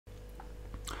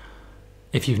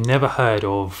if you've never heard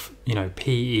of,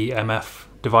 PEMF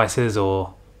devices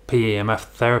or PEMF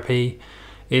therapy,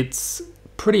 it's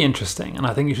pretty interesting and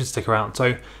I think you should stick around.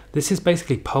 So this is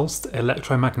basically pulsed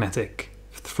electromagnetic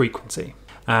frequency.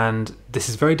 And this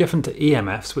is very different to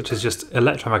EMFs, which is just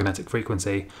electromagnetic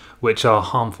frequency, which are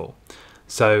harmful.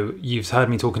 So you've heard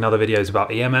me talk in other videos about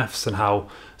EMFs and how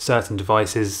certain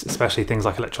devices, especially things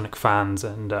like electronic fans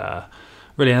and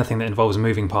really anything that involves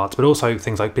moving parts, but also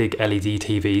things like big LED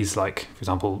TVs, like for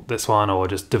example this one, or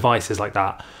just devices like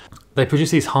that, they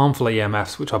produce these harmful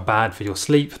EMFs which are bad for your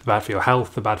sleep, bad for your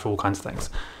health, they're bad for all kinds of things.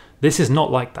 This is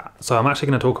not like that. So I'm actually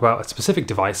going to talk about a specific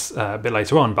device a bit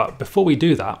later on, but before we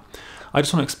do that, I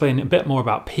just want to explain a bit more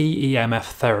about PEMF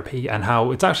therapy and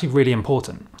how it's actually really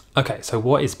important. Okay, so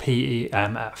what is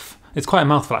PEMF? It's quite a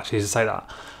mouthful actually to say that.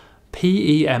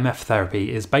 PEMF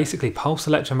therapy is basically pulse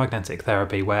electromagnetic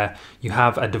therapy where you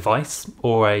have a device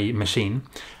or a machine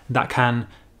that can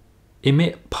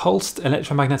emit pulsed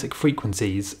electromagnetic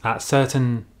frequencies at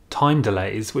certain time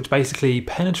delays, which basically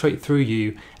penetrate through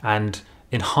you and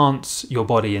enhance your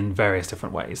body in various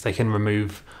different ways. They can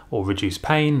remove or reduce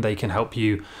pain, they can help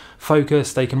you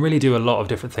focus, they can really do a lot of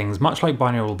different things, much like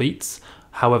binaural beats.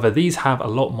 However, these have a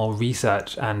lot more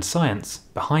research and science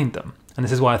behind them, and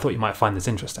this is why I thought you might find this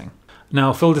interesting.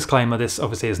 Now, full disclaimer, this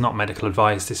obviously is not medical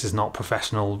advice, this is not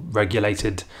professional,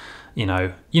 regulated, you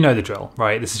know the drill,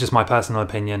 right? This is just my personal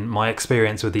opinion, my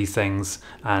experience with these things,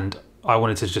 and I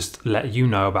wanted to just let you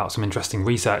know about some interesting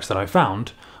research that I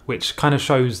found, which kind of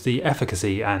shows the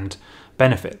efficacy and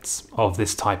benefits of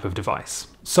this type of device.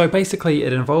 So basically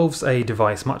it involves a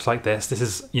device much like this. This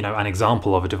is, an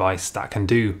example of a device that can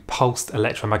do pulsed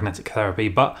electromagnetic therapy,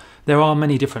 but there are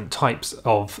many different types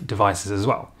of devices as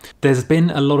well. There's been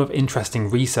a lot of interesting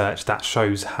research that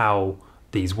shows how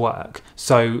these work.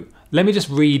 So let me just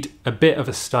read a bit of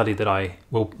a study that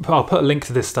I'll put a link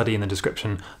to this study in the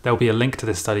description. There'll be a link to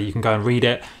this study. You can go and read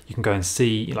it. You can go and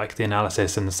see the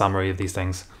analysis and the summary of these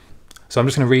things. So I'm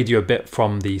just going to read you a bit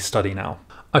from the study now.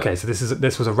 Okay, so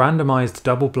this was a randomized,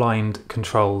 double-blind,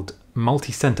 controlled,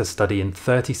 multi-center study in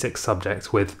 36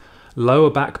 subjects with lower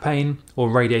back pain or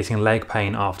radiating leg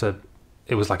pain after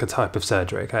it was like a type of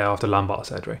surgery, okay, after lumbar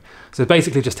surgery. So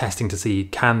basically just testing to see,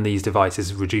 can these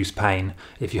devices reduce pain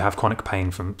if you have chronic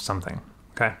pain from something,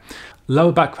 okay?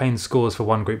 Lower back pain scores for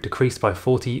one group decreased by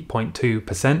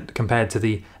 40.2% compared to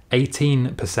the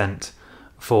 18%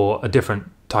 for a different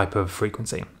type of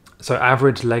frequency. So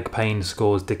average leg pain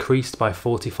scores decreased by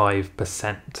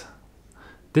 45%.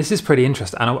 This is pretty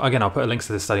interesting. And again, I'll put links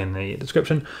to this study in the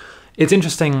description. It's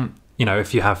interesting,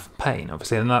 if you have pain,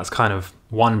 obviously, and that's kind of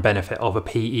one benefit of a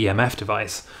PEMF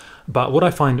device. But what I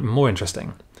find more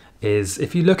interesting is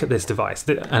if you look at this device,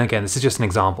 and again, this is just an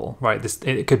example, right?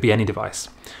 It could be any device.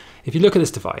 If you look at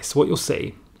this device, what you'll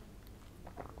see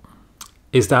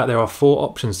is that there are 4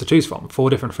 options to choose from, 4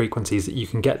 different frequencies that you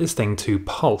can get this thing to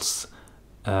pulse.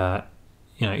 You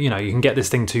can get this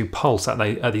thing to pulse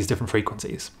at these different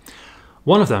frequencies.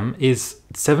 One of them is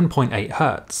 7.8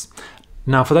 hertz.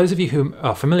 Now, for those of you who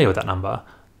are familiar with that number,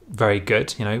 very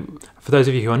good. For those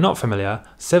of you who are not familiar,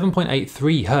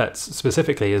 7.83 hertz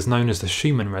specifically is known as the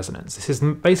Schumann Resonance. This is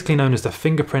basically known as the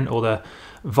fingerprint or the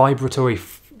vibratory,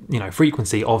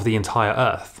 frequency of the entire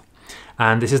Earth.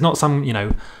 And this is not some,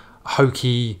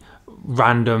 hokey,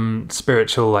 random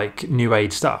spiritual new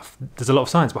age stuff. There's a lot of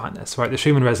science behind this, right? The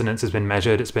Schumann resonance has been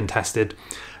measured, it's been tested,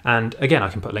 and again I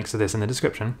can put links to this in the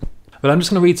description, but I'm just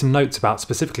going to read some notes about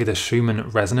specifically the Schumann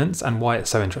resonance and why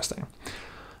it's so interesting.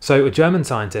 So a German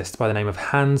scientist by the name of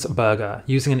Hans Berger,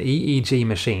 using an EEG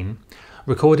machine,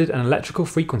 recorded an electrical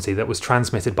frequency that was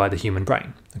transmitted by the human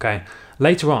brain. Okay.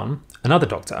 Later on, another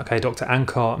doctor, Dr.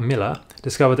 Ankur Miller,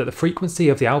 discovered that the frequency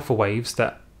of the alpha waves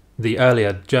that the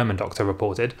earlier German doctor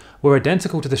reported were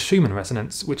identical to the Schumann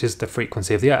resonance, which is the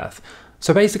frequency of the Earth.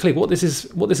 So basically what this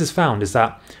is found is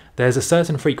that there's a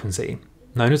certain frequency,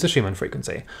 known as the Schumann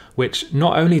frequency, which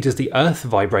not only does the Earth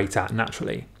vibrate at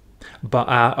naturally, but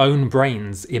our own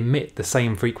brains emit the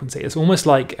same frequency. It's almost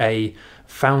like a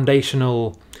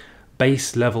foundational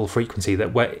base level frequency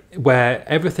that where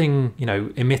everything,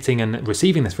 emitting and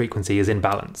receiving this frequency is in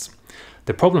balance.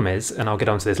 The problem is, and I'll get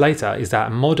onto this later, is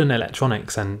that modern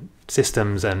electronics and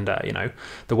systems and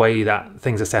the way that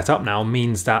things are set up now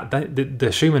means that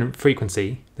the Schumann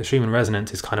frequency, the Schumann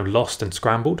resonance, is kind of lost and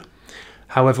scrambled.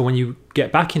 However, when you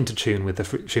get back into tune with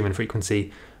the Schumann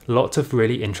frequency, lots of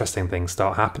really interesting things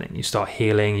start happening. You start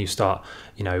healing, you start,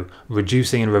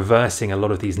 reducing and reversing a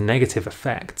lot of these negative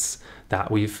effects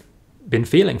that we've been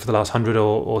feeling for the last 100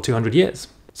 or 200 years.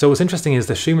 So what's interesting is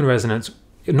the Schumann resonance,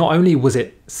 not only was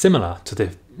it similar to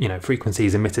the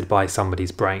frequencies emitted by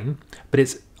somebody's brain, but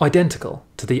it's identical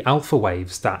to the alpha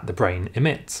waves that the brain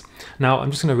emits. Now,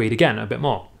 I'm just going to read again a bit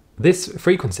more. This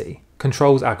frequency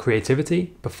controls our creativity,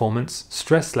 performance,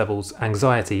 stress levels,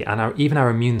 anxiety, and even our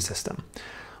immune system.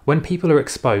 When people are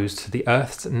exposed to the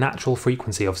Earth's natural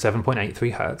frequency of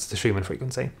 7.83 Hz, the Schumann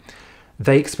frequency,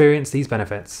 they experience these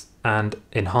benefits and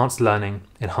enhanced learning,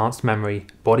 enhanced memory,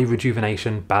 body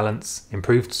rejuvenation, balance,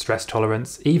 improved stress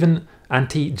tolerance, even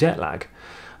anti-jet lag.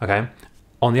 Okay.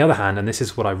 On the other hand, and this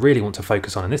is what I really want to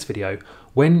focus on in this video,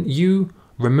 when you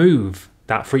remove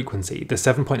that frequency, the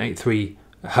 7.83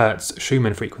 Hertz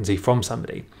Schumann frequency from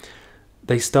somebody,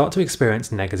 they start to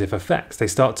experience negative effects. They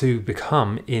start to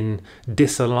become in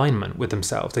disalignment with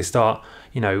themselves. They start,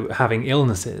 having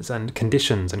illnesses and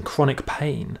conditions and chronic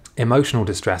pain, emotional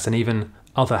distress, and even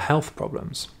other health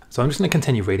problems. So I'm just going to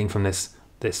continue reading from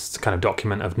this kind of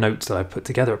document of notes that I've put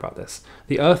together about this.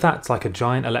 The Earth acts like a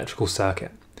giant electrical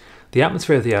circuit. The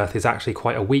atmosphere of the Earth is actually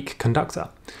quite a weak conductor.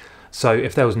 So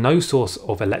if there was no source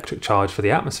of electric charge for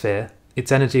the atmosphere,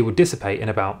 its energy would dissipate in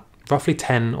about roughly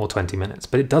 10 or 20 minutes,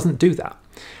 but it doesn't do that.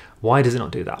 Why does it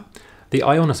not do that? The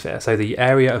ionosphere, so the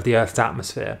area of the Earth's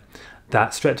atmosphere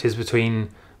that stretches between,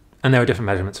 and there are different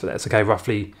measurements for this, okay,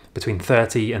 roughly between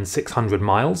 30 and 600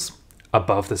 miles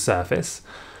above the surface,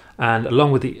 and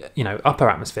along with the upper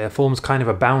atmosphere forms kind of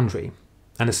a boundary.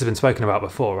 And this has been spoken about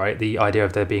before, right? The idea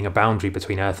of there being a boundary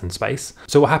between Earth and space.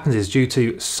 So what happens is, due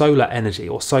to solar energy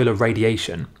or solar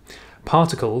radiation,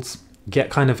 particles get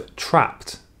kind of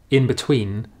trapped in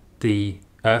between the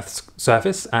Earth's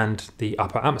surface and the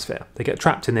upper atmosphere. They get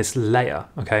trapped in this layer,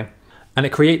 okay? And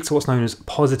it creates what's known as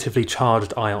positively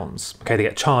charged ions. Okay, they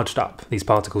get charged up, these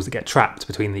particles that get trapped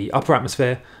between the upper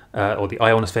atmosphere or the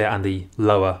ionosphere and the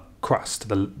lower crust,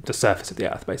 the surface of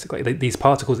the Earth, basically. These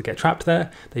particles that get trapped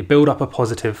there, they build up a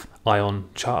positive ion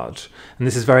charge. And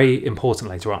this is very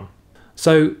important later on.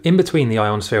 So in between the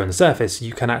ionosphere and the surface,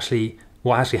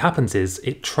 what actually happens is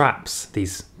it traps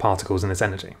these particles and this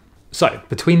energy. So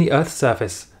between the Earth's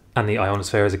surface and the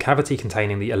ionosphere is a cavity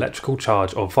containing the electrical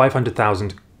charge of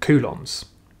 500,000 coulombs.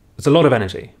 It's a lot of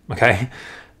energy, okay?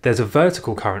 There's a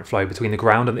vertical current flow between the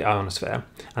ground and the ionosphere,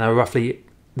 and there are roughly,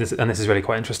 this is really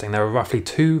quite interesting, there are roughly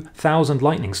 2,000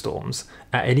 lightning storms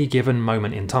at any given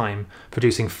moment in time,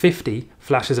 producing 50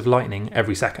 flashes of lightning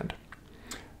every second.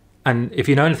 And if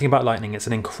you know anything about lightning, it's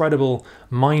an incredible,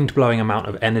 mind-blowing amount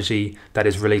of energy that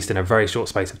is released in a very short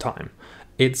space of time.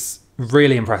 It's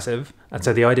really impressive. And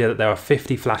so the idea that there are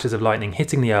 50 flashes of lightning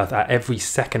hitting the Earth at every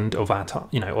second of our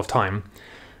time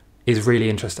is really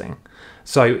interesting.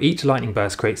 So each lightning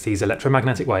burst creates these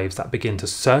electromagnetic waves that begin to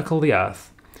circle the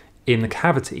Earth in the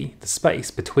cavity, the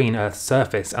space between Earth's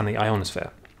surface and the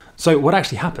ionosphere. So what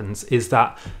actually happens is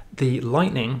that the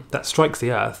lightning that strikes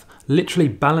the Earth literally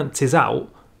balances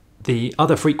out the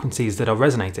other frequencies that are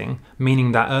resonating,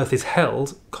 meaning that Earth is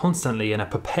held constantly in a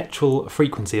perpetual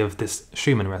frequency of this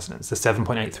Schumann resonance, the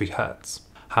 7.83 Hertz.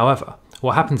 However,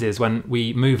 what happens is when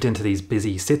we moved into these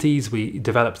busy cities, we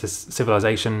developed this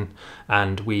civilization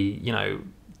and we,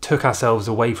 took ourselves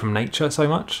away from nature so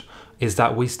much, is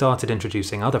that we started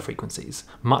introducing other frequencies,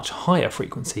 much higher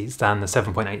frequencies than the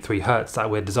 7.83 Hertz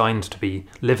that we're designed to be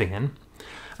living in.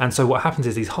 And so what happens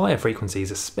is these higher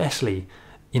frequencies, especially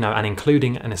and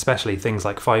including and especially things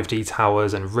like 5G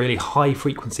towers and really high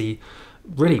frequency,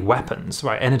 really weapons,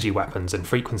 right? Energy weapons and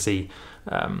frequency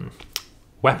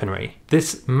weaponry.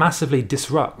 This massively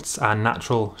disrupts our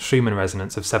natural Schumann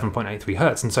resonance of 7.83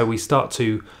 Hertz. And so we start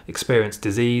to experience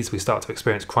disease, we start to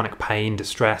experience chronic pain,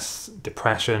 distress,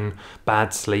 depression,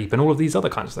 bad sleep, and all of these other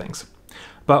kinds of things.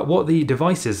 But what the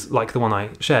devices like the one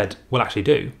I shared will actually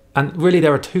do, and really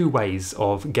there are two ways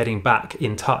of getting back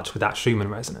in touch with that Schumann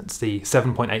resonance, the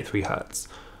 7.83 Hertz.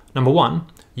 Number one,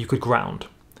 you could ground.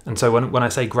 And so when I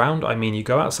say ground, I mean you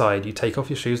go outside, you take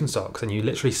off your shoes and socks, and you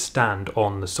literally stand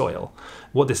on the soil.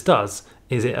 What this does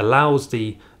is it allows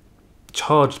the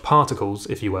charged particles,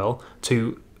 if you will,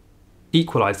 to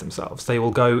equalize themselves. They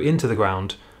will go into the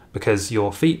ground because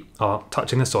your feet are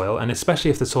touching the soil, and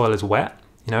especially if the soil is wet,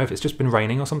 if it's just been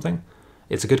raining or something,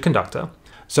 it's a good conductor.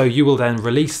 So you will then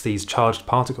release these charged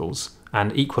particles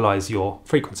and equalize your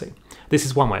frequency. This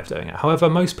is one way of doing it. However,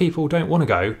 most people don't want to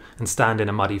go and stand in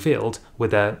a muddy field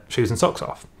with their shoes and socks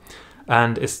off.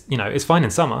 And it's fine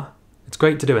in summer. It's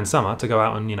great to do in summer, to go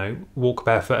out and, walk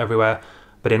barefoot everywhere.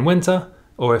 But in winter,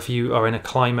 or if you are in a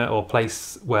climate or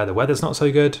place where the weather's not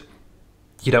so good,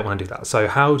 you don't want to do that. So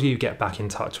how do you get back in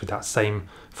touch with that same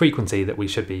frequency that we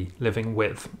should be living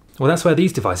with? Well, that's where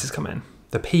these devices come in,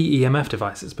 the PEMF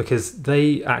devices, because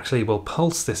they actually will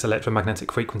pulse this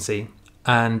electromagnetic frequency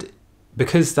and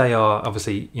because they are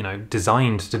obviously,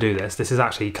 designed to do this, this is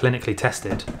actually clinically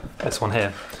tested, this one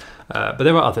here. But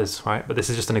there are others, right? But this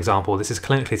is just an example. This is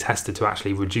clinically tested to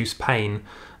actually reduce pain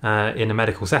in a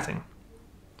medical setting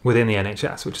within the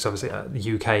NHS, which is obviously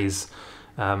the UK's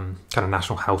kind of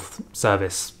national health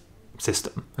service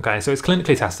system. Okay, so it's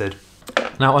clinically tested.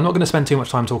 Now, I'm not going to spend too much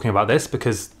time talking about this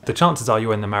because the chances are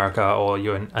you're in America or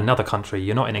you're in another country,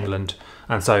 you're not in England,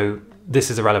 and so this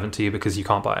is irrelevant to you because you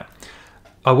can't buy it.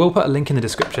 I will put a link in the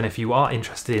description if you are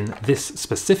interested in this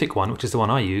specific one, which is the one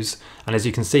I use, and as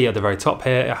you can see at the very top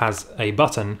here, it has a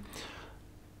button.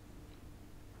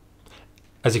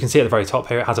 As you can see at the very top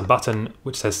here, it has a button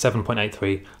which says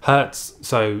 7.83 Hertz,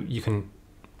 so you can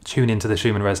tune into the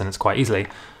Schumann Resonance quite easily.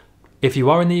 If you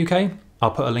are in the UK,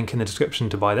 I'll put a link in the description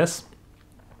to buy this.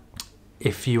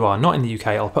 If you are not in the UK,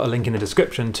 I'll put a link in the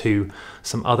description to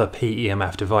some other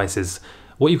PEMF devices.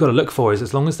 What you've got to look for is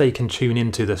as long as they can tune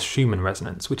into the Schumann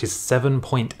Resonance, which is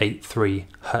 7.83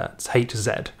 Hertz,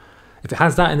 HZ. If it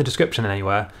has that in the description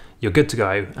anywhere, you're good to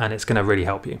go and it's going to really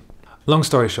help you. Long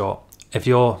story short, if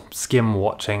you're skim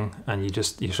watching and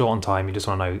you're short on time, you just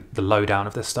want to know the lowdown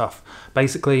of this stuff.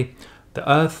 Basically, the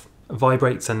Earth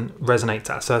vibrates and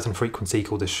resonates at a certain frequency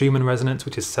called the Schumann Resonance,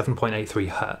 which is 7.83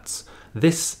 Hertz.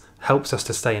 This helps us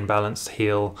to stay in balance,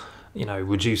 heal,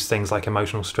 reduce things like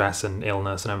emotional stress and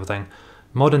illness and everything.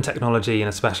 Modern technology, and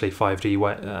especially 5G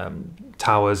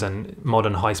towers and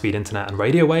modern high-speed internet and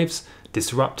radio waves,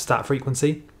 disrupt that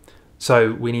frequency.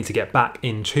 So we need to get back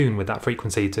in tune with that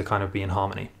frequency to kind of be in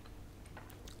harmony.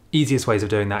 Easiest ways of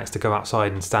doing that is to go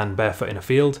outside and stand barefoot in a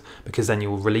field, because then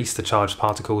you'll release the charged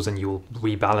particles and you'll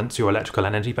rebalance your electrical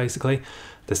energy, basically.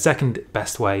 The second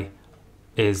best way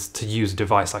is to use a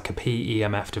device like a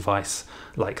PEMF device,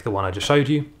 like the one I just showed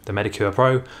you, the Medicure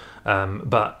Pro.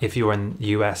 But if you're in the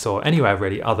US or anywhere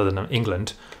really other than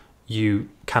England, you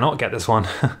cannot get this one.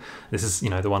 This is,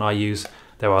 the one I use.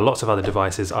 There are lots of other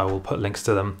devices. I will put links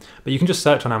to them. But you can just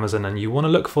search on Amazon and you want to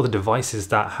look for the devices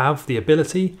that have the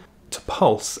ability to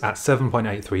pulse at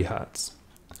 7.83 Hertz.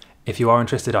 If you are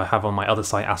interested, I have on my other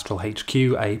site, Astral HQ,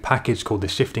 a package called the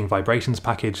Shifting Vibrations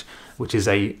package, which is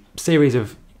a series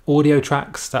of audio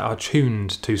tracks that are tuned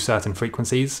to certain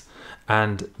frequencies,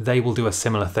 and they will do a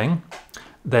similar thing.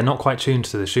 They're not quite tuned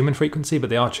to the Schumann frequency, but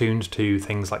they are tuned to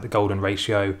things like the golden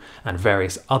ratio and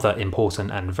various other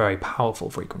important and very powerful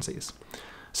frequencies.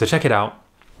 So check it out.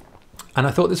 And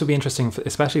I thought this would be interesting,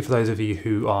 especially for those of you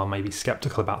who are maybe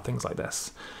skeptical about things like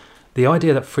this. The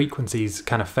idea that frequencies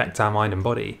can affect our mind and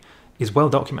body is well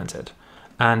documented.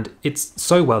 And it's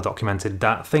so well documented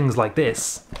that things like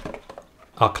this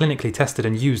are clinically tested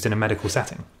and used in a medical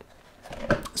setting.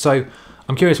 So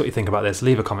I'm curious what you think about this.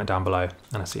 Leave a comment down below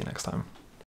and I'll see you next time.